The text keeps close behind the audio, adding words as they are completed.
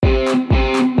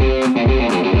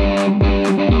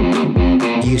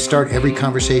start every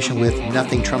conversation with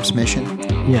nothing trumps mission?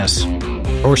 Yes,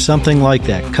 or something like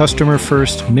that. Customer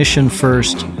first, mission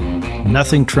first,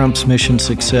 nothing trumps mission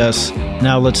success.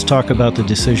 Now let's talk about the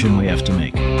decision we have to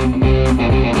make.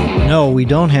 No, we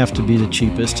don't have to be the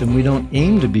cheapest, and we don't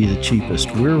aim to be the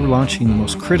cheapest. We're launching the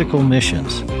most critical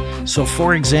missions. So,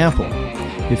 for example,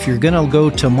 if you're going to go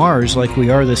to Mars like we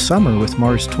are this summer with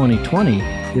Mars 2020,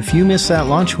 if you miss that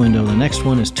launch window, the next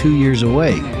one is 2 years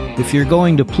away. If you're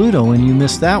going to Pluto and you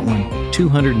miss that one,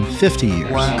 250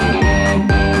 years. Wow.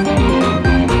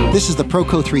 This is the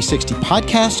Proco 360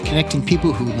 podcast, connecting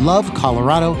people who love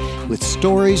Colorado with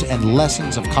stories and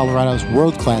lessons of Colorado's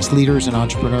world-class leaders and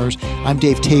entrepreneurs. I'm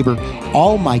Dave Tabor.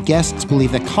 All my guests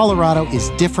believe that Colorado is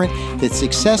different, that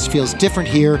success feels different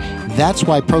here. That's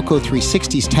why Proco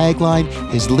 360's tagline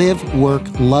is Live, Work,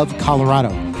 Love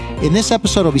Colorado. In this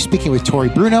episode, I'll be speaking with Tory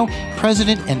Bruno,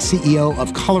 President and CEO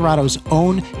of Colorado's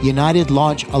own United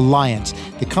Launch Alliance.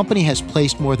 The company has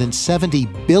placed more than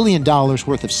 $70 billion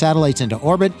worth of satellites into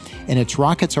orbit, and its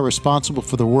rockets are responsible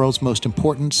for the world's most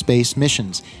important space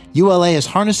missions. ULA is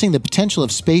harnessing the potential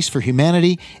of space for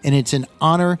humanity, and it's an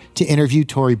honor to interview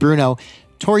Tory Bruno.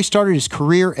 Tory started his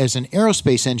career as an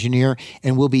aerospace engineer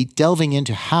and will be delving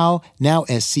into how, now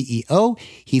as CEO,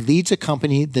 he leads a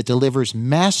company that delivers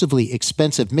massively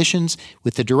expensive missions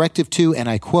with the directive to, and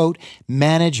I quote,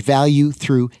 manage value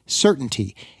through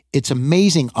certainty. It's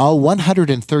amazing. All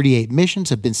 138 missions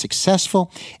have been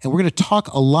successful, and we're going to talk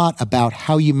a lot about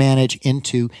how you manage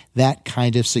into that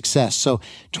kind of success. So,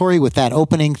 Tory, with that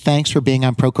opening, thanks for being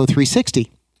on Proco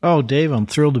 360. Oh, Dave, I'm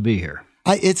thrilled to be here.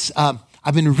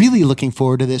 I've been really looking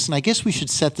forward to this, and I guess we should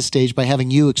set the stage by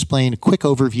having you explain a quick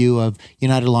overview of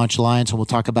United Launch Alliance, and we'll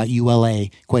talk about ULA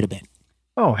quite a bit.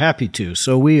 Oh, happy to.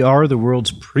 So we are the world's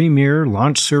premier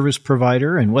launch service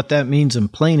provider, and what that means in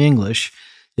plain English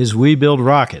is we build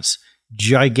rockets,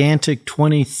 gigantic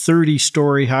 20,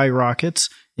 30-story high rockets,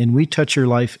 and we touch your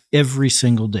life every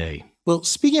single day. Well,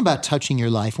 speaking about touching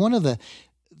your life, one of the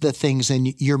things,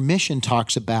 and your mission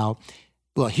talks about,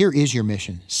 well, here is your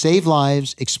mission. Save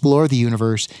lives, explore the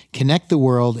universe, connect the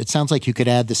world. It sounds like you could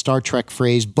add the Star Trek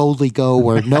phrase, boldly go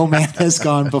where no man has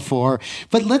gone before.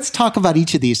 But let's talk about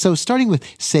each of these. So starting with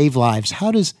save lives,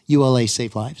 how does ULA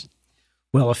save lives?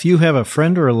 Well, if you have a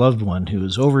friend or a loved one who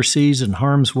is overseas in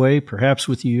harm's way, perhaps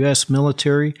with the U.S.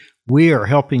 military, we are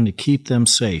helping to keep them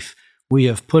safe. We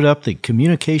have put up the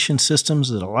communication systems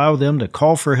that allow them to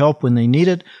call for help when they need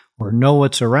it or know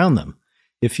what's around them.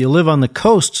 If you live on the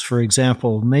coasts, for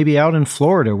example, maybe out in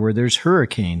Florida where there's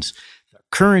hurricanes, the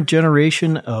current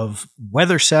generation of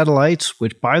weather satellites,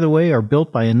 which, by the way, are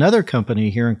built by another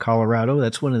company here in Colorado.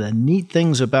 That's one of the neat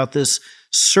things about this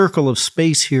circle of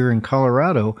space here in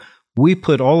Colorado. We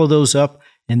put all of those up,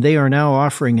 and they are now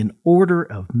offering an order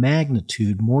of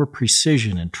magnitude more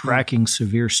precision in tracking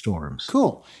severe storms.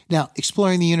 Cool. Now,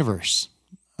 exploring the universe.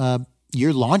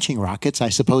 You're launching rockets. I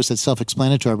suppose that's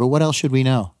self-explanatory, but what else should we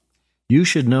know? You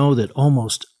should know that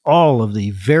almost all of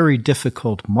the very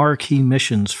difficult marquee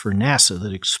missions for NASA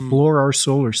that explore our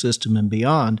solar system and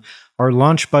beyond are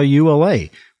launched by ULA.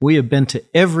 We have been to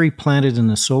every planet in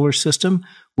the solar system.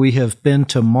 We have been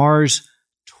to Mars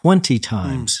 20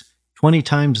 times. 20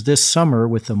 times this summer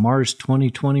with the Mars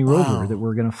 2020 rover that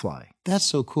we're going to fly. That's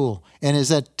so cool. And is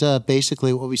that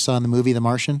basically what we saw in the movie The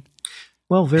Martian?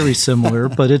 Well, very similar,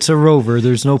 but it's a rover.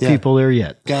 There's no people there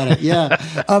yet. Got it, yeah.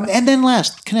 And then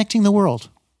last, connecting the world.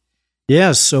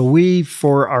 Yes, so we,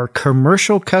 for our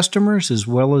commercial customers as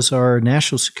well as our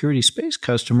national security space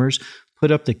customers, put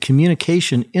up the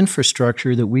communication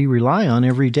infrastructure that we rely on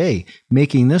every day,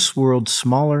 making this world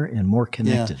smaller and more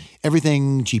connected. Yeah.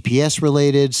 Everything GPS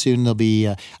related. Soon there'll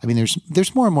be,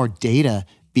 there's more and more data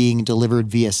being delivered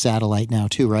via satellite now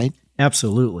too, right?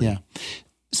 Absolutely. Yeah.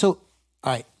 So,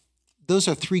 all right. Those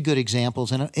are three good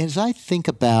examples. And as I think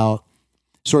about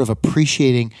sort of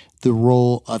appreciating the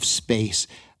role of space,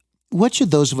 what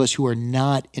should those of us who are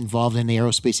not involved in the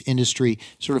aerospace industry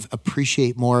sort of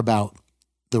appreciate more about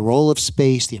the role of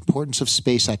space, the importance of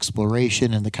space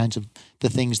exploration, and the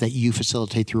things that you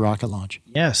facilitate through rocket launch?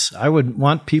 Yes, I would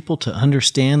want people to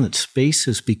understand that space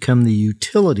has become the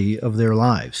utility of their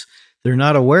lives. They're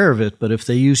not aware of it, but if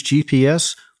they use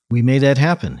GPS, we made that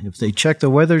happen. If they check the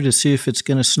weather to see if it's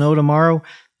going to snow tomorrow,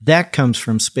 that comes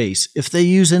from space. If they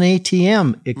use an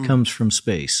ATM, it comes from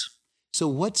space. So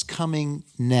what's coming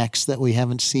next that we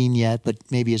haven't seen yet, but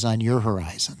maybe is on your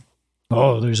horizon?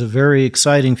 Oh, there's a very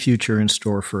exciting future in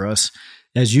store for us.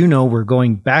 As you know, we're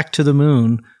going back to the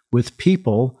moon with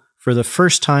people for the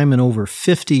first time in over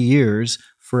 50 years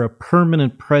for a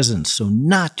permanent presence. So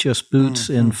not just boots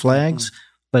and flags,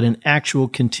 but an actual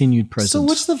continued presence. So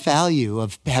what's the value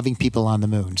of having people on the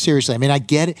moon? Seriously, I mean, I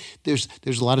get it. There's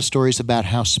a lot of stories about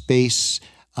how space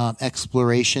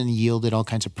exploration yielded all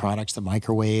kinds of products, the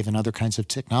microwave and other kinds of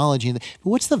technology. But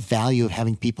what's the value of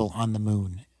having people on the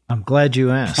moon? I'm glad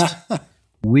you asked.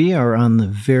 We are on the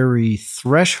very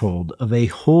threshold of a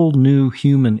whole new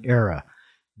human era.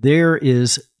 There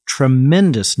is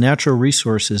tremendous natural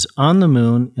resources on the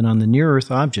moon and on the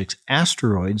near-Earth objects,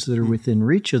 asteroids that are within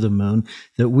reach of the moon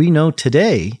that we know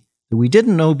today, that we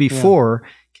didn't know before,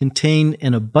 contain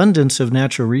an abundance of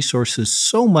natural resources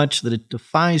so much that it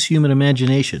defies human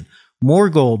imagination. More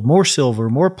gold, more silver,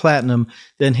 more platinum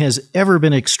than has ever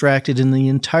been extracted in the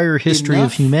entire history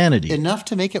of humanity. Enough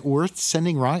to make it worth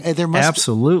sending rockets?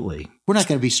 Absolutely. We're not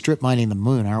going to be strip mining the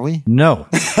moon, are we? No.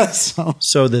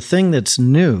 So the thing that's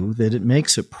new, that it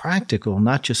makes it practical,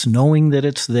 not just knowing that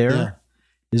it's there,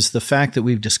 is the fact that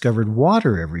we've discovered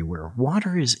water everywhere.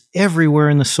 Water is everywhere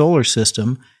in the solar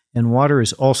system, and water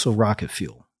is also rocket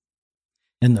fuel.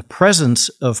 And the presence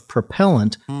of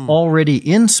propellant already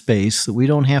in space that we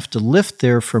don't have to lift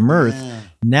there from Earth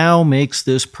now makes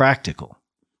this practical.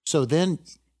 So then,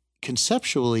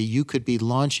 conceptually, you could be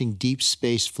launching deep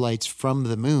space flights from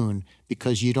the moon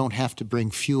because you don't have to bring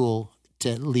fuel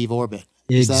to leave orbit.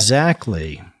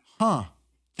 Exactly.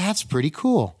 That's pretty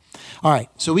cool. All right,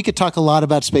 so we could talk a lot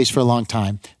about space for a long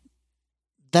time.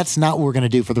 That's not what we're going to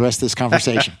do for the rest of this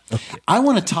conversation. Okay. I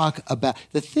want to talk about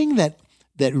the thing that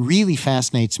really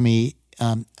fascinates me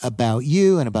about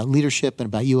you and about leadership and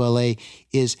about ULA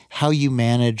is how you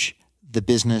manage the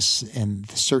business and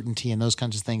the certainty and those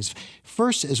kinds of things.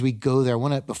 First, as we go there,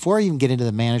 before I even get into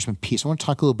the management piece, I want to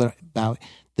talk a little bit about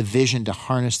the vision to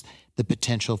harness the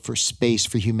potential for space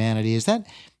for humanity. Is that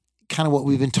kind of what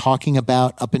we've been talking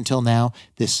about up until now,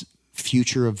 this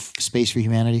future of space for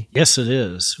humanity? Yes, it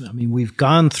is. I mean, we've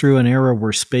gone through an era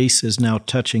where space is now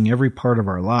touching every part of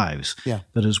our lives. Yeah.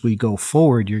 But as we go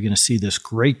forward, you're going to see this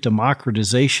great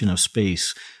democratization of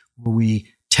space where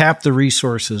we tap the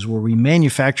resources, where we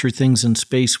manufacture things in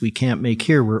space we can't make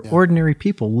here, where ordinary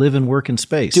people live and work in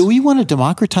space. Do we want to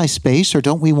democratize space, or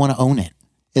don't we want to own it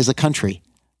as a country?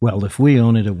 Well, if we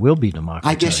own it, it will be democratized.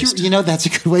 I guess that's a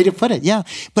good way to put it. Yeah.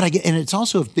 But and it's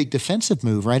also a big defensive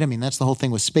move, right? I mean, that's the whole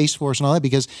thing with Space Force and all that,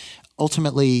 because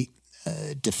ultimately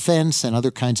defense and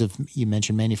other kinds of, you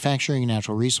mentioned manufacturing,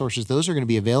 natural resources, those are going to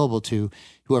be available to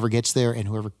whoever gets there and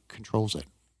whoever controls it.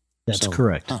 That's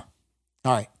correct. All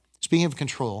right. Speaking of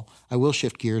control, I will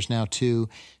shift gears now to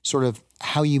sort of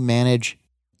how you manage.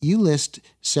 You list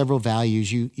several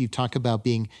values. You talk about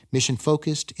being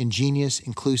mission-focused, ingenious,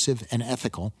 inclusive, and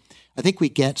ethical. I think we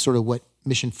get sort of what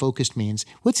mission-focused means.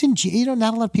 What's not a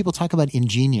lot of people talk about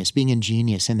being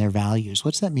ingenious in their values.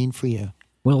 What's that mean for you?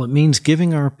 Well, it means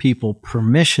giving our people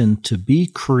permission to be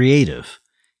creative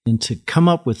and to come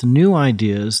up with new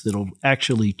ideas that'll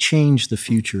actually change the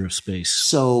future of space.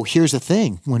 So here's the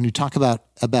thing. When you talk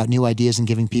about new ideas and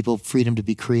giving people freedom to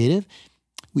be creative,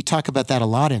 we talk about that a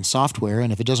lot in software,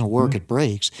 and if it doesn't work, it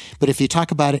breaks. But if you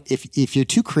talk about it, if you're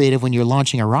too creative when you're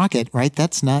launching a rocket, right,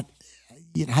 that's not,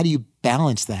 how do you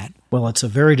balance that? Well, it's a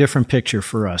very different picture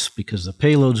for us because the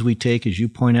payloads we take, as you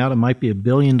point out, it might be $1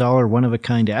 billion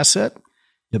one-of-a-kind asset.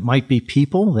 It might be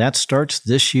people. That starts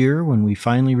this year when we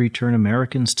finally return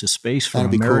Americans to space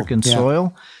from American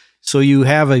soil. So you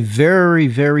have a very,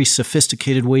 very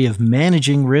sophisticated way of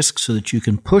managing risk so that you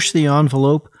can push the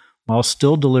envelope while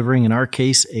still delivering, in our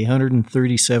case,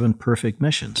 137 perfect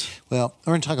missions. Well,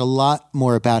 we're going to talk a lot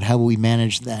more about how we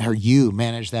manage that, or you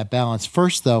manage that balance.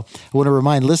 First, though, I want to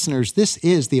remind listeners, this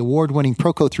is the award-winning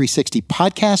Proco 360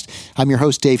 podcast. I'm your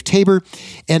host, Dave Tabor,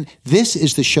 and this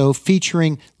is the show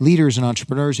featuring leaders and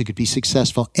entrepreneurs who could be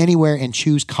successful anywhere and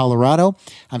choose Colorado.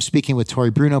 I'm speaking with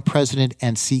Tori Bruno, President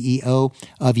and CEO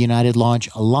of United Launch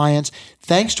Alliance.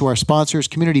 Thanks to our sponsors,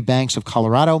 Community Banks of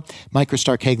Colorado,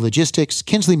 MicroStar Keg Logistics,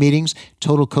 Kinsley Meetings,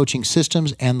 Total Coaching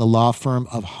Systems, and the law firm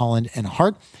of Holland &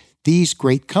 Hart. These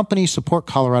great companies support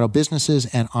Colorado businesses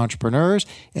and entrepreneurs,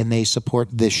 and they support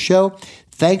this show.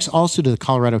 Thanks also to the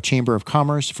Colorado Chamber of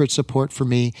Commerce for its support for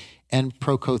me and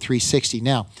Proco 360.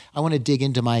 Now, I want to dig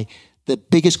into the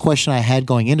biggest question I had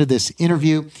going into this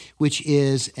interview, which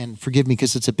is, and forgive me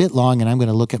because it's a bit long and I'm going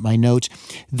to look at my notes,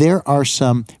 there are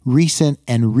some recent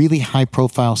and really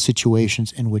high-profile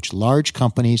situations in which large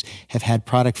companies have had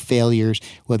product failures,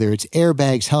 whether it's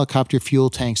airbags, helicopter fuel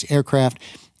tanks, aircraft.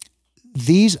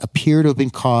 These appear to have been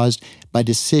caused by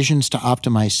decisions to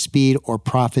optimize speed or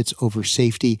profits over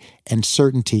safety and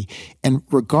certainty. And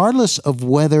regardless of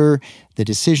whether the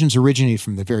decisions originate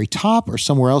from the very top or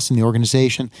somewhere else in the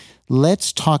organization,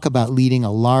 let's talk about leading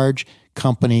a large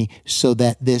company so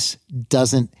that this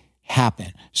doesn't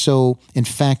happen. So, in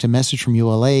fact, a message from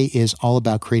ULA is all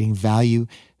about creating value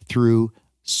through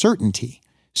certainty.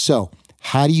 So,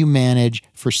 how do you manage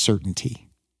for certainty?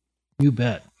 You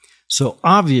bet. So,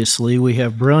 obviously, we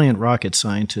have brilliant rocket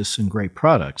scientists and great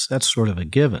products. That's sort of a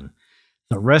given.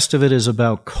 The rest of it is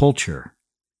about culture.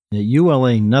 At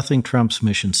ULA, nothing trumps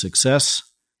mission success.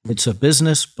 It's a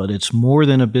business, but it's more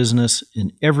than a business,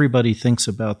 and everybody thinks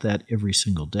about that every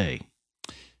single day.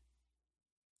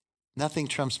 Nothing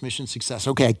trumps mission success.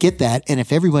 Okay, I get that. And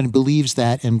if everyone believes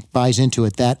that and buys into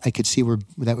it, that I could see where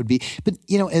that would be. But,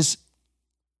 as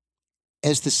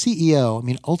the CEO, I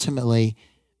mean, ultimately,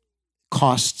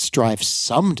 costs drive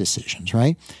some decisions,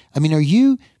 right? I mean, are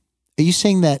you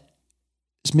saying that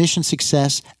mission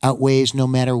success outweighs no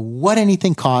matter what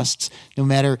anything costs, no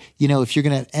matter, if you're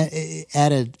going to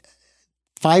add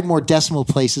 5 more decimal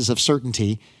places of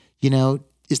certainty,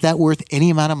 is that worth any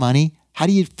amount of money? How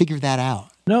do you figure that out?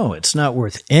 No, it's not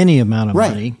worth any amount of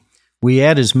money. We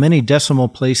add as many decimal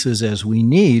places as we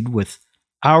need with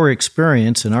our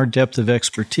experience and our depth of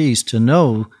expertise to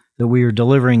know that we are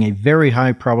delivering a very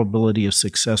high probability of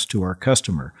success to our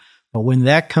customer. But when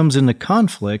that comes into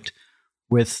conflict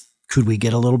with, could we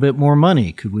get a little bit more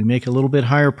money? Could we make a little bit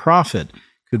higher profit?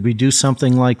 Could we do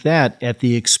something like that at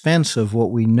the expense of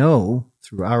what we know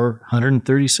through our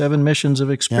 137 missions of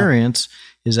experience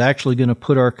is actually going to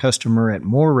put our customer at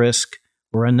more risk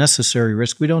or unnecessary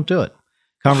risk? We don't do it.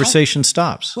 Conversation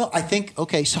stops. Well, I think,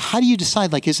 okay, so how do you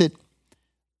decide? Like, is it,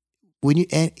 when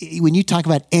you talk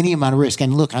about any amount of risk,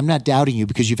 and look, I'm not doubting you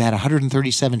because you've had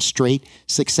 137 straight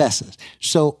successes.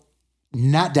 So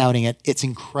not doubting it, it's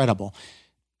incredible.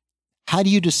 How do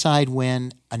you decide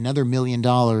when another $1 million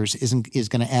is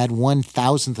going to add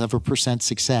 0.001%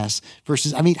 success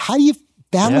versus, I mean, how do you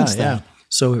balance that? Yeah.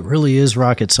 So it really is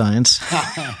rocket science.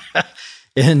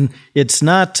 And it's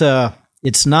not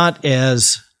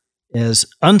as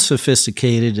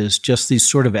unsophisticated as just these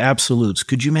sort of absolutes.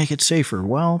 Could you make it safer?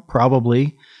 Well,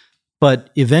 probably. But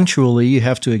eventually you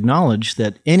have to acknowledge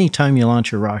that anytime you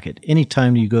launch a rocket,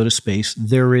 anytime you go to space,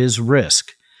 there is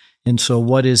risk. And so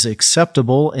what is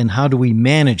acceptable and how do we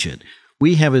manage it?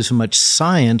 We have as much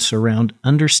science around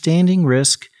understanding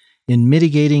risk and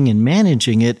mitigating and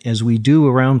managing it as we do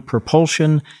around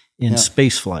propulsion and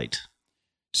space flight.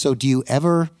 So do you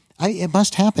ever, it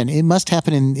must happen. It must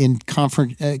happen in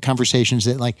conversations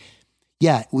that like,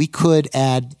 yeah, we could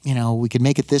add, we could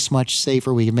make it this much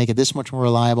safer. We could make it this much more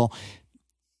reliable.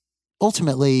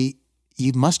 Ultimately,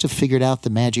 you must have figured out the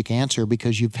magic answer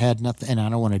because you've had nothing, and I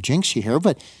don't want to jinx you here,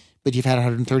 but you've had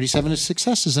 137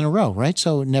 successes in a row, right?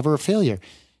 So never a failure.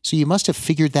 So you must have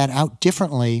figured that out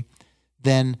differently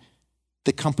than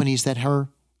the companies that are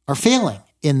failing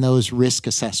in those risk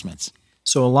assessments.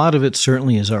 So a lot of it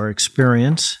certainly is our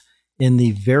experience in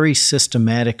the very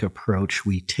systematic approach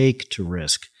we take to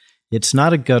risk. It's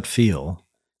not a gut feel.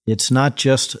 It's not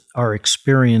just our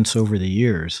experience over the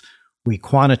years. We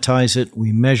quantize it,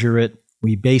 we measure it,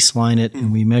 we baseline it,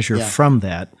 and we measure from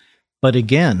that. But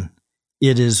again,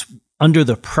 it is under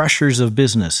the pressures of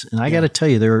business. And I got to tell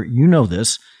you,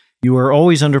 this, you are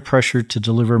always under pressure to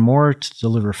deliver more, to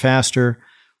deliver faster.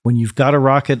 When you've got a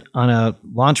rocket on a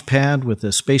launch pad with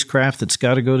a spacecraft that's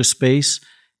got to go to space,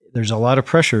 there's a lot of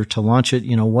pressure to launch it,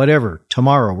 whatever,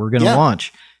 tomorrow we're going to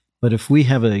launch. But if we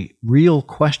have a real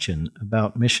question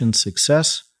about mission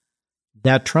success,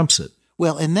 that trumps it.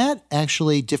 Well, and that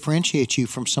actually differentiates you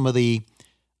from some of the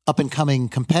up-and-coming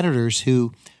competitors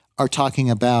who are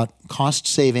talking about cost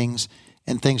savings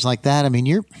and things like that. I mean,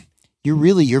 you're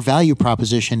really, your value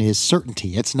proposition is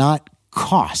certainty. It's not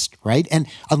cost, right? And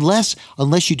unless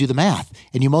you do the math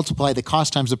and you multiply the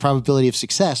cost times the probability of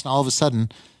success, and all of a sudden,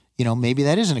 maybe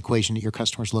that is an equation that your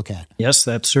customers look at. Yes,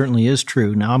 that certainly is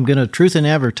true. Now, I'm going to truth in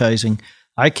advertising.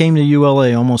 I came to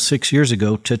ULA almost 6 years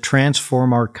ago to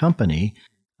transform our company,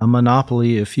 a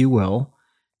monopoly, if you will,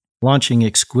 launching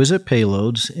exquisite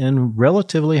payloads and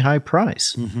relatively high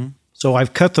price. Mm-hmm. So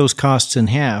I've cut those costs in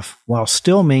half while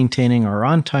still maintaining our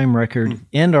on-time record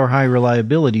and our high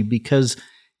reliability because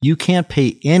you can't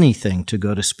pay anything to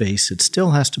go to space. It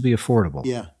still has to be affordable.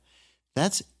 Yeah.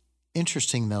 That's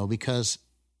interesting, though, because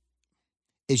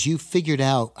as you figured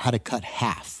out how to cut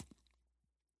half,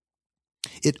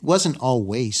 it wasn't all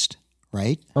waste,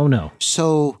 right? Oh, no.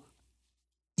 So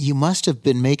you must have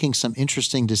been making some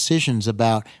interesting decisions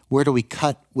about where do we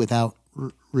cut without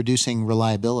reducing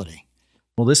reliability.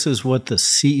 Well, this is what the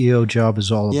CEO job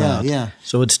is all about. Yeah.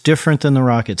 So it's different than the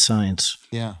rocket science.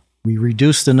 Yeah. We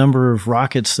reduced the number of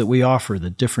rockets that we offer, the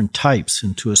different types,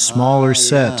 into a smaller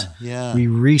set. Yeah. We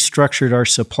restructured our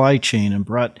supply chain and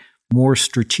brought more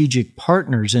strategic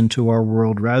partners into our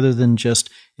world rather than just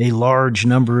a large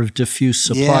number of diffuse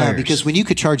suppliers. Yeah, because when you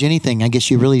could charge anything, I guess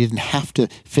you really didn't have to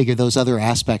figure those other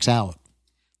aspects out.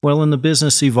 Well, and the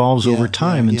business evolves over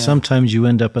time, and sometimes you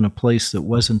end up in a place that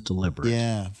wasn't deliberate.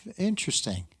 Yeah,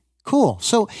 interesting. Cool.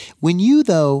 So when you,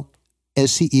 though,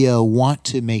 as CEO, want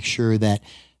to make sure that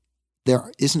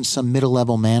there isn't some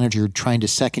middle-level manager trying to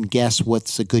second-guess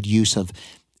what's a good use of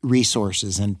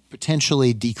resources and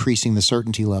potentially decreasing the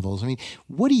certainty levels, I mean,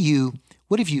 what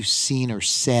have you seen or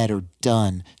said or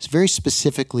done very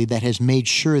specifically that has made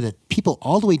sure that people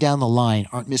all the way down the line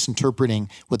aren't misinterpreting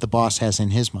what the boss has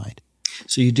in his mind?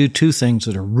 So you do two things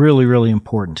that are really, really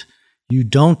important. You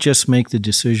don't just make the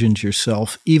decisions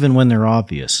yourself, even when they're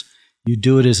obvious. You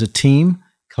do it as a team,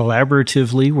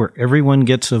 collaboratively, where everyone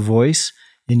gets a voice,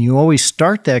 and you always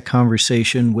start that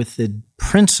conversation with the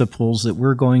principles that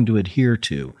we're going to adhere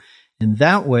to. And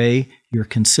that way, you're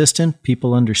consistent,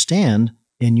 people understand,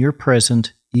 and you're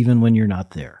present even when you're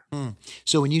not there.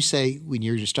 So when you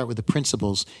start with the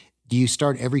principles, do you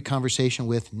start every conversation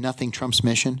with nothing trumps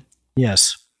mission?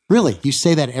 Yes. Really? You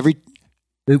say that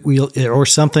or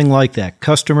something like that.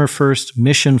 Customer first,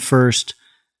 mission first,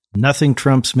 nothing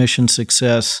trumps mission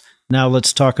success. Now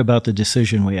let's talk about the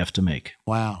decision we have to make.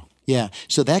 Wow. Yeah.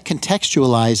 So that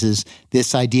contextualizes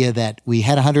this idea that we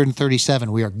had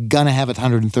 137, we are going to have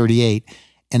 138,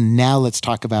 and now let's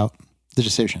talk about the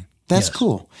decision. That's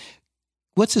cool.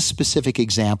 What's a specific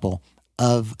example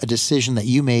of a decision that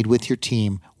you made with your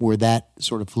team where that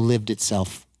sort of lived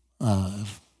itself?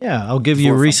 Yeah, I'll give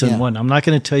you a recent one. I'm not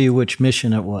going to tell you which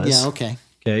mission it was. Yeah, okay.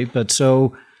 Okay, but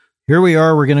so here we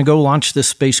are. We're going to go launch this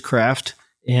spacecraft,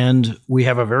 and we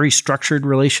have a very structured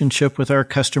relationship with our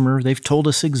customer. They've told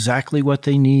us exactly what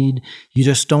they need. You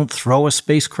just don't throw a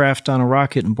spacecraft on a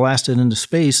rocket and blast it into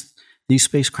space. These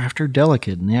spacecraft are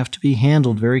delicate, and they have to be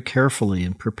handled very carefully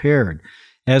and prepared.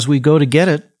 As we go to get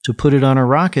it, to put it on a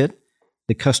rocket,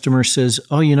 the customer says,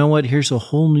 oh, you know what? Here's a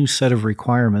whole new set of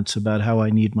requirements about how I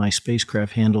need my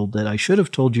spacecraft handled that I should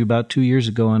have told you about 2 years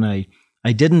ago, and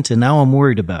I didn't, and now I'm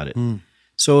worried about it.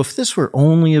 So if this were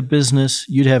only a business,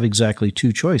 you'd have exactly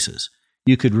two choices.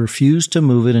 You could refuse to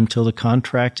move it until the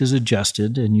contract is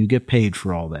adjusted and you get paid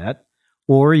for all that.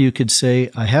 Or you could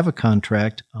say, I have a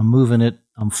contract, I'm moving it,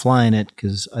 I'm flying it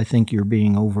because I think you're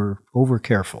being over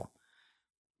careful.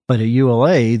 But at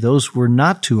ULA, those were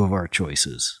not two of our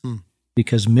choices.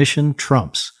 Because mission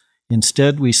trumps.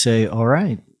 Instead, we say, all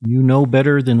right, you know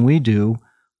better than we do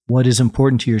what is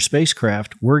important to your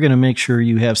spacecraft. We're going to make sure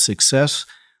you have success.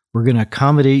 We're going to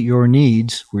accommodate your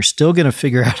needs. We're still going to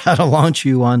figure out how to launch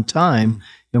you on time,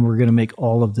 and we're going to make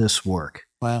all of this work.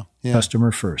 Wow. Yeah.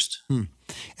 Customer first.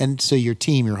 And so your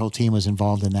whole team was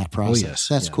involved in that process. Oh, yes.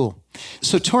 That's cool.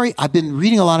 So, Tori, I've been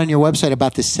reading a lot on your website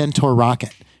about the Centaur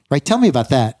rocket, right? Tell me about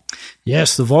that.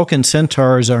 Yes, the Vulcan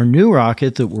Centaur is our new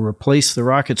rocket that will replace the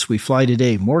rockets we fly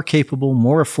today. More capable,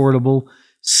 more affordable,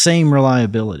 same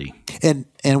reliability. And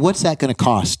what's that going to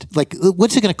cost? Like,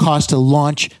 what's it going to cost to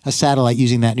launch a satellite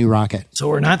using that new rocket? So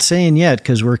we're not saying yet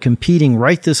because we're competing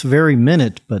right this very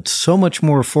minute, but so much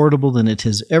more affordable than it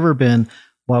has ever been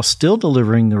while still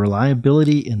delivering the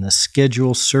reliability and the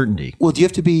schedule certainty. Well, do you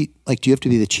have to be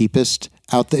the cheapest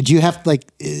out there? Do you have,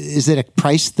 is it a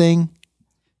price thing?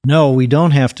 No, we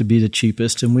don't have to be the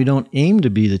cheapest, and we don't aim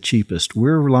to be the cheapest.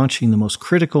 We're launching the most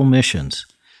critical missions.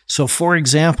 So, for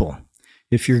example,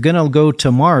 if you're going to go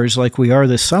to Mars like we are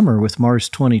this summer with Mars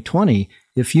 2020,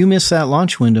 if you miss that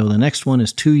launch window, the next one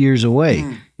is 2 years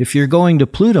away. If you're going to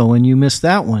Pluto and you miss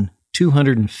that one,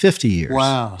 250 years.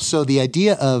 Wow. So the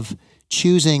idea of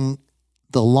choosing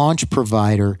the launch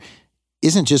provider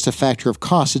isn't just a factor of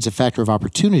cost, it's a factor of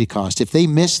opportunity cost. If they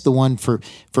miss the one for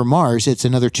Mars, it's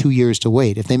another 2 years to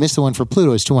wait. If they miss the one for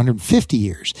Pluto, it's 250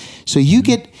 years.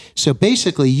 So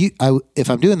basically, if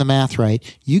I'm doing the math right,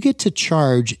 you get to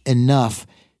charge enough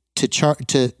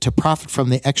to profit from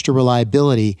the extra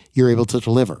reliability you're able to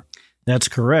deliver. That's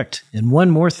correct. And one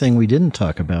more thing we didn't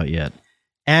talk about yet,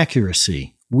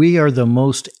 accuracy. We are the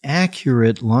most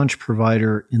accurate launch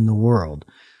provider in the world.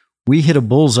 We hit a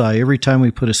bullseye every time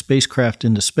we put a spacecraft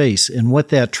into space. And what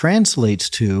that translates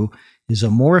to is a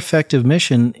more effective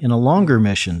mission and a longer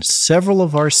mission. Several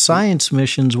of our science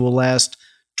missions will last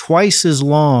twice as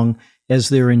long as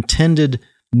their intended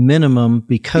minimum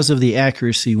because of the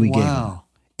accuracy we gave them.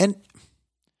 And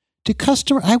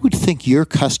I would think your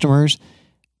customers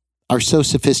are so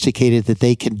sophisticated that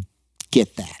they can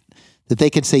get that they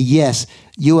can say, yes,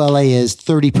 ULA is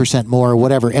 30% more or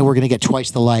whatever, and we're going to get twice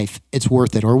the life. It's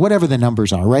worth it, or whatever the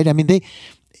numbers are, right? I mean,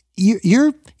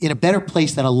 you're in a better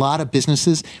place than a lot of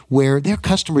businesses where their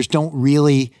customers don't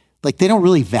really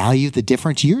value the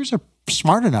difference. Yours are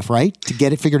smart enough, right, to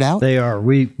get it figured out? They are.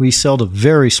 We sell to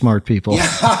very smart people. Yeah.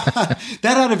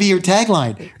 That ought to be your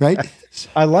tagline, right?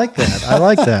 I like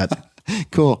that.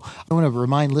 Cool. I want to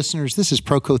remind listeners, this is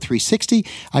Proco 360.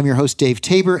 I'm your host, Dave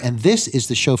Tabor, and this is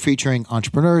the show featuring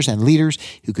entrepreneurs and leaders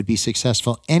who could be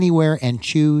successful anywhere and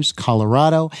choose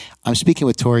Colorado. I'm speaking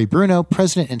with Tori Bruno,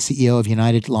 President and CEO of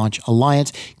United Launch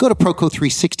Alliance. Go to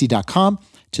Proco360.com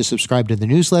to subscribe to the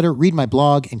newsletter, read my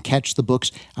blog, and catch the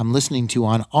books I'm listening to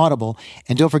on Audible.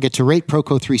 And don't forget to rate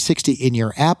Proco 360 in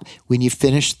your app when you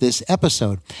finish this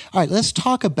episode. All right, let's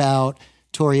talk about,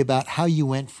 Tori, about how you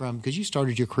went from, because you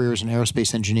started your career as an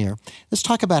aerospace engineer. Let's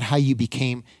talk about how you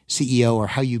became CEO, or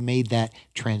how you made that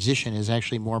transition is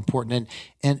actually more important.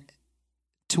 And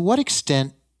to what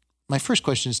extent, my first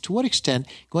question is, to what extent,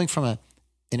 going from an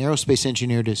aerospace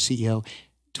engineer to CEO,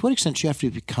 to what extent do you have to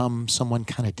become someone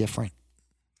kind of different?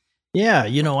 Yeah,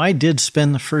 I did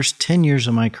spend the first 10 years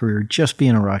of my career just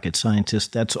being a rocket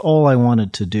scientist. That's all I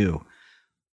wanted to do.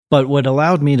 But what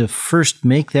allowed me to first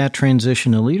make that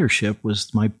transition to leadership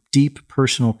was my deep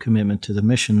personal commitment to the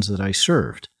missions that I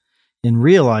served, and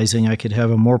realizing I could have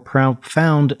a more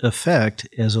profound effect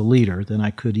as a leader than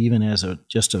I could even as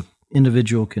just an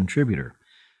individual contributor.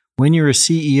 When you're a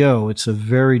CEO, it's a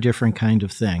very different kind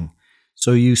of thing.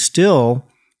 So you still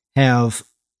have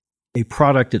a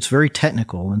product that's very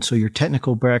technical, and so your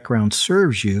technical background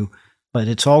serves you, but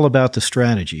it's all about the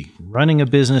strategy. Running a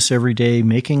business every day,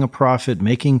 making a profit,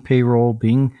 making payroll,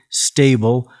 being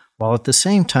stable, while at the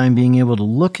same time being able to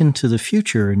look into the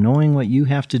future and knowing what you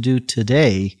have to do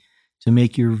today to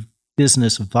make your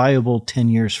business viable 10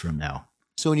 years from now.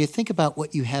 So when you think about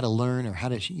what you had to learn, or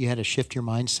you had to shift your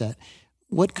mindset,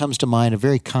 what comes to mind, a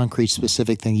very concrete,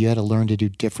 specific thing you had to learn to do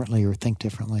differently or think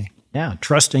differently? Yeah,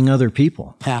 trusting other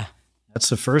people. That's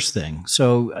the first thing.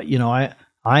 So,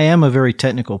 I am a very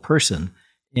technical person,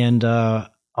 and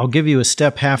I'll give you a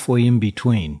step halfway in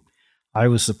between. I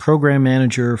was the program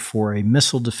manager for a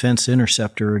missile defense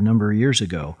interceptor a number of years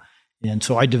ago. And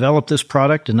so I developed this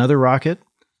product, another rocket.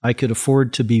 I could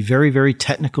afford to be very, very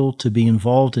technical, to be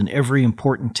involved in every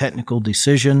important technical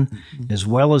decision, as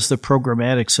well as the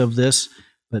programmatics of this.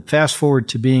 But fast forward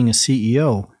to being a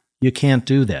CEO, you can't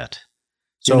do that.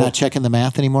 So you're not checking the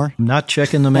math anymore? I'm not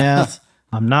checking the math.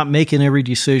 I'm not making every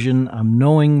decision. I'm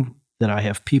knowing that I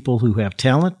have people who have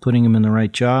talent, putting them in the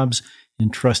right jobs,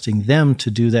 and trusting them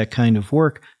to do that kind of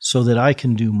work so that I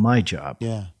can do my job.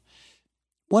 Yeah.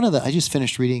 I just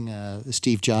finished reading the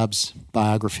Steve Jobs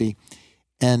biography,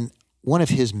 and one of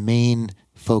his main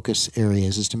focus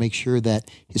areas is to make sure that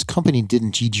his company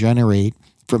didn't degenerate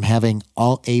from having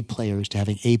all A players to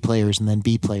having A players and then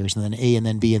B players and then A and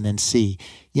then B and then C.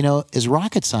 As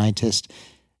rocket scientists,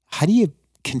 how do you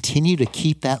continue to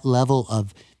keep that level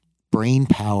of brain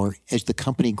power as the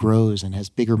company grows and has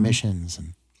bigger missions?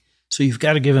 So you've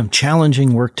got to give them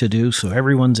challenging work to do so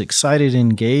everyone's excited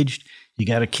and engaged. You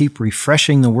got to keep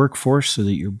refreshing the workforce so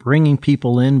that you're bringing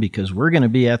people in, because we're going to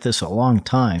be at this a long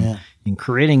time, and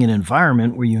creating an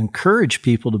environment where you encourage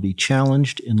people to be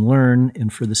challenged and learn,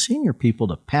 and for the senior people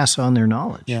to pass on their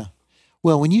knowledge. Yeah.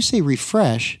 Well, when you say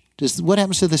refresh, what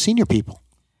happens to the senior people?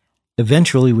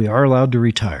 Eventually, we are allowed to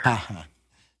retire.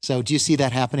 So do you see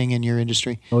that happening in your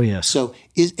industry? Oh, yes. So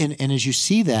and as you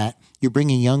see that, you're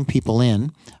bringing young people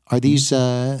in. Are these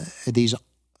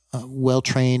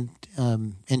well-trained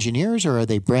engineers, or are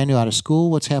they brand new out of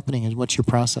school? What's happening, and what's your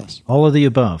process? All of the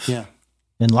above. Yeah.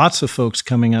 And lots of folks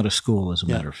coming out of school, as a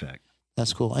matter of fact.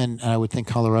 That's cool. And I would think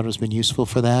Colorado's been useful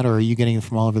for that, or are you getting them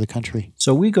from all over the country?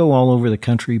 So we go all over the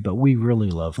country, but we really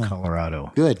love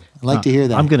Colorado. Good. I'd like to hear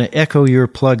that. I'm going to echo your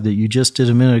plug that you just did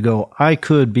a minute ago. I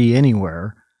could be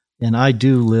anywhere, and I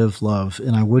do live, love,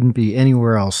 and I wouldn't be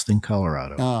anywhere else than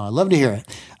Colorado. Oh, I'd love to hear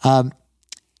it.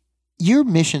 Your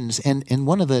missions, and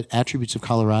one of the attributes of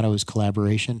Colorado is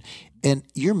collaboration, and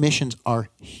your missions are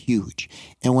huge.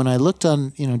 And when I looked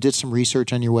on, did some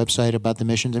research on your website about the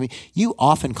missions, you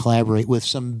often collaborate with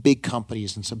some big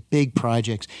companies and some big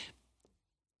projects.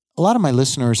 A lot of my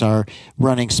listeners are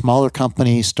running smaller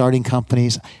companies, starting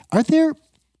companies. Are there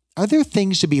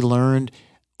things to be learned,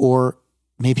 or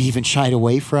maybe even shied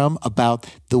away from, about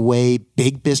the way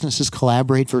big businesses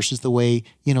collaborate versus the way,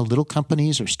 little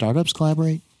companies or startups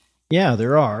collaborate? Yeah,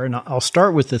 there are. And I'll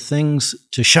start with the things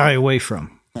to shy away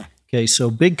from. Okay,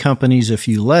 so big companies, if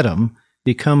you let them,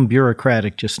 become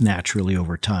bureaucratic just naturally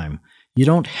over time. You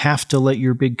don't have to let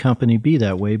your big company be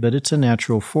that way, but it's a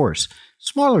natural force.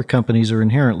 Smaller companies are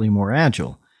inherently more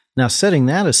agile. Now, setting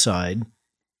that aside,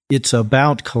 it's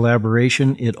about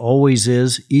collaboration. It always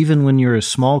is. Even when you're a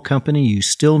small company, you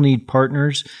still need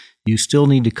partners You still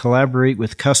need to collaborate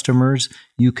with customers.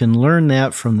 You can learn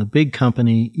that from the big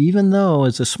company, even though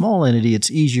as a small entity, it's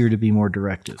easier to be more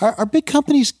directive. Are big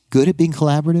companies good at being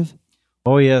collaborative?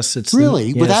 Oh, yes. It's really?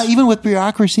 Yes. Without even with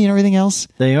bureaucracy and everything else?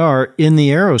 They are in the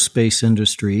aerospace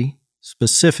industry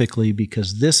specifically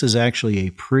because this is actually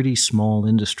a pretty small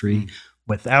industry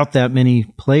without that many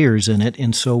players in it.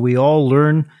 And so we all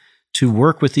learn to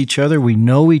work with each other. We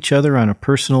know each other on a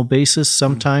personal basis.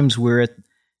 Sometimes we're at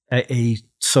a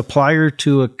supplier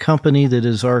to a company that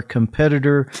is our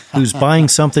competitor who's buying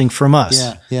something from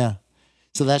us. Yeah.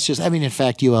 So that's just, in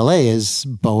fact, ULA is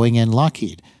Boeing and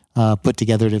Lockheed put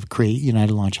together to create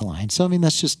United Launch Alliance. So,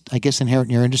 that's just, I guess, inherent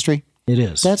in your industry. It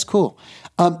is. That's cool.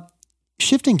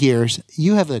 Shifting gears,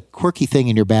 you have a quirky thing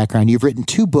in your background. You've written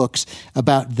 2 books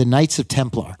about the Knights of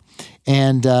Templar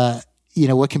and,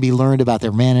 what can be learned about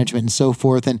their management and so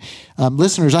forth. And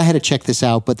listeners, I had to check this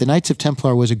out, but the Knights of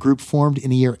Templar was a group formed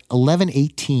in the year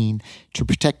 1118 to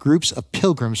protect groups of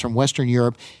pilgrims from Western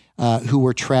Europe who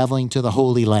were traveling to the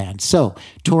Holy Land. So,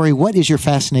 Tori, what is your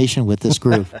fascination with this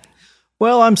group?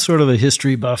 Well, I'm sort of a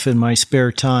history buff in my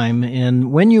spare time,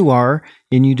 and when you are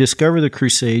and you discover the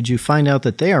Crusades, you find out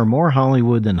that they are more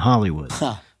Hollywood than Hollywood.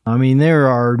 Huh. There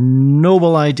are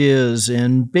noble ideas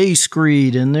and base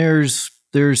greed, and there's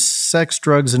sex,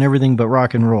 drugs, and everything but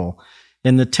rock and roll.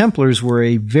 And the Templars were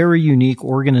a very unique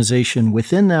organization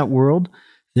within that world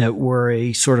that were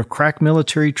a sort of crack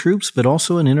military troops, but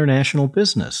also an international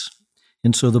business.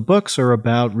 And so the books are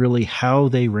about really how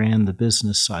they ran the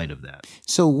business side of that.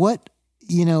 So what,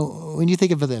 when you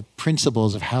think of the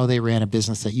principles of how they ran a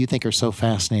business that you think are so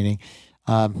fascinating,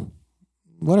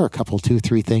 what are a couple, 2,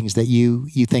 3 things that you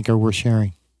think are worth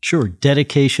sharing? Sure.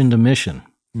 Dedication to mission.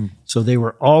 So they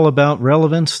were all about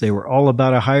relevance. They were all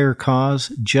about a higher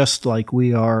cause, just like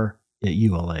we are at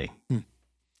ULA.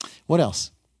 What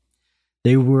else?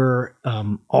 They were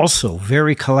also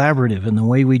very collaborative in the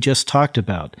way we just talked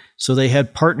about. So they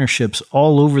had partnerships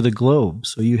all over the globe.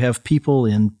 So you have people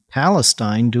in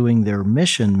Palestine doing their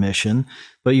mission,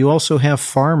 but you also have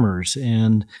farmers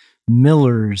and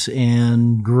millers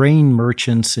and grain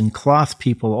merchants and cloth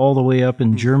people all the way up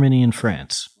in Germany and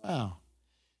France. Wow.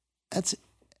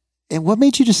 And what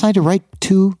made you decide to write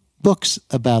 2 books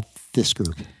about this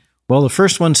group? Well, the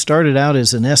first one started out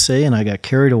as an essay, and I got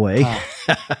carried away.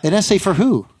 An essay for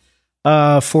who?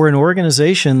 For an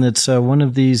organization that's one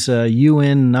of these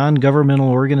UN non-governmental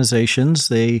organizations.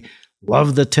 They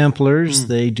love the Templars.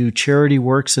 They do charity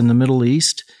works in the Middle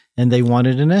East, and they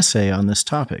wanted an essay on this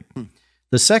topic.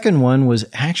 The second one was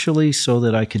actually so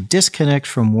that I could disconnect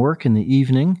from work in the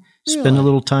evening, spend a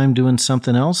little time doing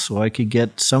something else so I could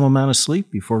get some amount of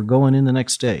sleep before going in the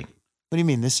next day. What do you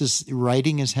mean?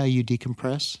 Writing is how you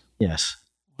decompress? Yes.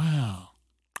 Wow.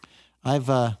 I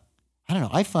don't know.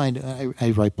 I find I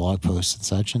write blog posts and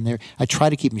such, and I try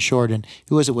to keep them short. And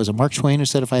who was it? Was it Mark Twain who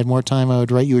said if I had more time, I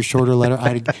would write you a shorter letter?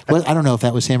 I don't know if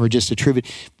that was him or just a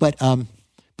tribute, but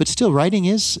still, writing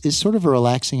is sort of a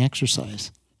relaxing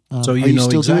exercise. So are you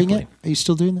still exactly. doing it? Are you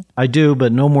still doing that? I do,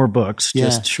 but no more books,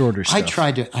 just shorter stuff.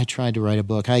 I tried to write a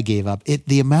book. I gave up.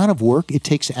 The amount of work it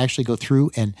takes to actually go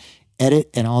through and edit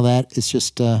and all that is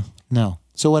just no.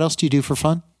 So what else do you do for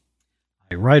fun?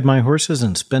 I ride my horses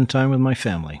and spend time with my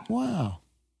family. Wow.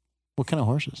 What kind of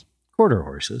horses? Quarter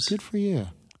horses. Good for you.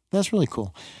 That's really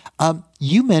cool.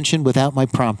 You mentioned, without my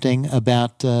prompting,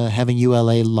 about having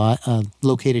ULA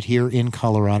located here in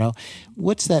Colorado.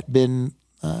 What's that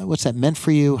meant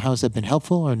for you? How has that been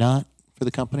helpful or not for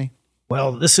the company?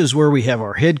 Well, this is where we have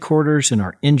our headquarters and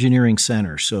our engineering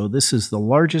center. So this is the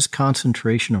largest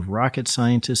concentration of rocket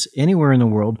scientists anywhere in the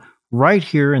world, right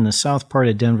here in the south part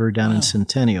of Denver, down in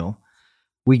Centennial.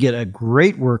 We get a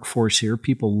great workforce here.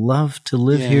 People love to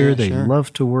live here. They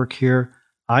love to work here.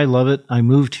 I love it. I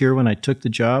moved here when I took the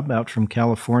job out from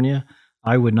California.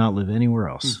 I would not live anywhere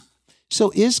else. So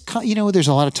there's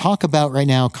a lot of talk about right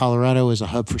now Colorado is a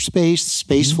hub for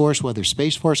Space Force, whether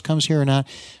Space Force comes here or not.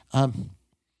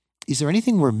 Is there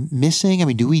anything we're missing?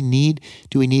 Do we need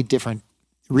different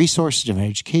resources, different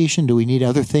education? Do we need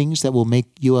other things that will make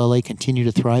ULA continue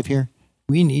to thrive here?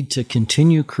 We need to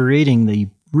continue creating the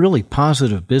really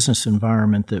positive business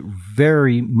environment that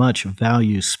very much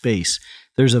values space.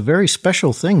 There's a very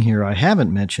special thing here I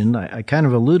haven't mentioned. I kind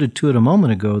of alluded to it a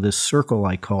moment ago, this circle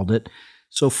I called it.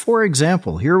 So, for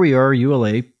example, here we are,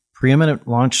 ULA, preeminent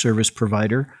launch service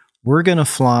provider. We're going to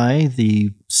fly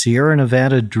the Sierra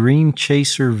Nevada Dream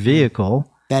Chaser vehicle.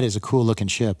 That is a cool-looking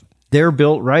ship. They're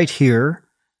built right here.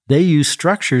 They use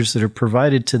structures that are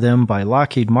provided to them by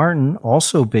Lockheed Martin,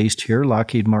 also based here,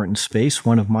 Lockheed Martin Space,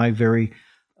 one of my very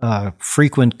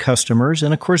frequent customers.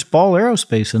 And of course, Ball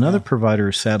Aerospace, another provider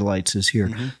of satellites, is here.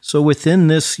 Mm-hmm. So within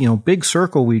this, big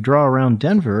circle we draw around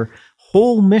Denver,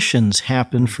 whole missions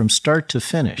happen from start to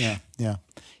finish. Yeah.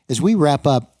 As we wrap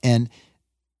up and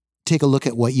take a look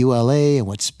at what ULA and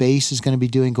what space is going to be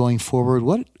doing going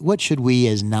forward, what should we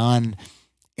as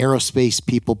non-aerospace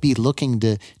people be looking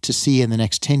to see in the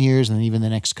next 10 years and even the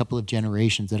next couple of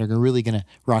generations that are really going to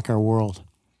rock our world?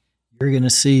 You're going to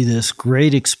see this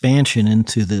great expansion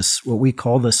into this, what we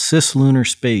call the cislunar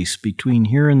space between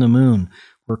here and the moon,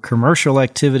 where commercial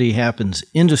activity happens,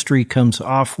 industry comes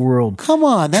off-world. Come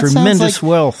on, that tremendous sounds like,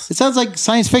 wealth. It sounds like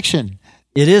science fiction.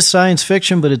 It is science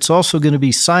fiction, but it's also going to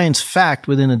be science fact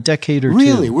within a decade or two.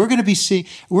 Really? We're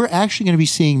actually going to be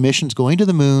seeing missions going to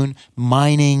the moon,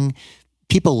 mining,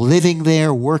 people living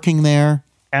there, working there.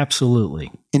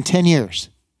 Absolutely. In 10 years.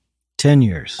 10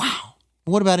 years. Wow.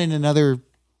 What about in another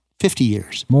 50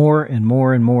 years? More and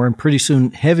more and more. And pretty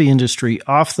soon, heavy industry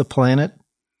off the planet.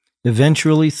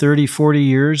 Eventually, 30, 40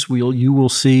 years, you will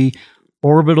see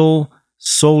orbital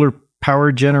solar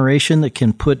power generation that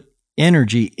can put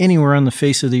energy anywhere on the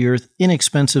face of the earth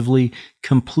inexpensively,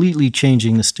 completely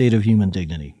changing the state of human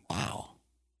dignity. Wow.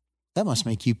 That must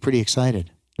make you pretty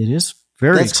excited. It is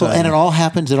very That's exciting. Cool.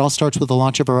 And it all starts with the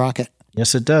launch of a rocket.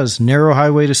 Yes, it does. Narrow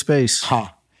highway to space.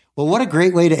 Well, what a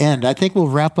great way to end. I think we'll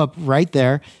wrap up right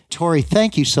there. Tori,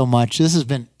 thank you so much. This has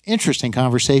been an interesting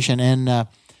conversation. And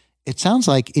it sounds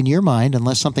like in your mind,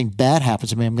 unless something bad happens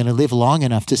to me, I'm going to live long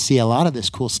enough to see a lot of this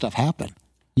cool stuff happen.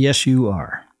 Yes, you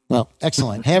are. Well,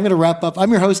 excellent. Hey, I'm going to wrap up.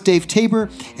 I'm your host, Dave Tabor,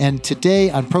 and today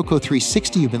on Proco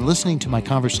 360, you've been listening to my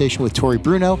conversation with Tori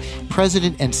Bruno,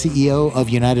 President and CEO of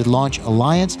United Launch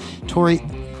Alliance. Tori,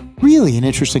 really an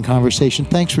interesting conversation.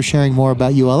 Thanks for sharing more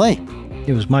about ULA.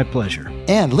 It was my pleasure.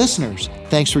 And listeners,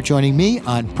 thanks for joining me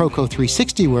on Proco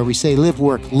 360, where we say live,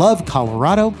 work, love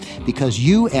Colorado, because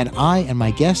you and I and my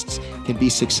guests can be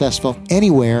successful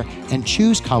anywhere and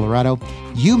choose Colorado.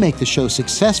 You make the show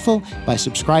successful by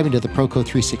subscribing to the Proco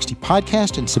 360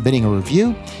 podcast and submitting a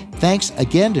review. Thanks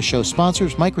again to show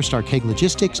sponsors MicroStar Keg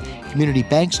Logistics, Community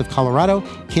Banks of Colorado,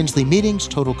 Kinsley Meetings,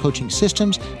 Total Coaching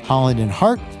Systems, Holland &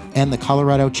 Hart, and the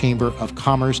Colorado Chamber of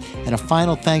Commerce. And a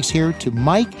final thanks here to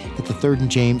Mike at the 3rd and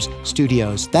James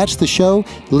Studios. That's the show.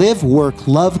 Live, work,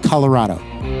 love Colorado.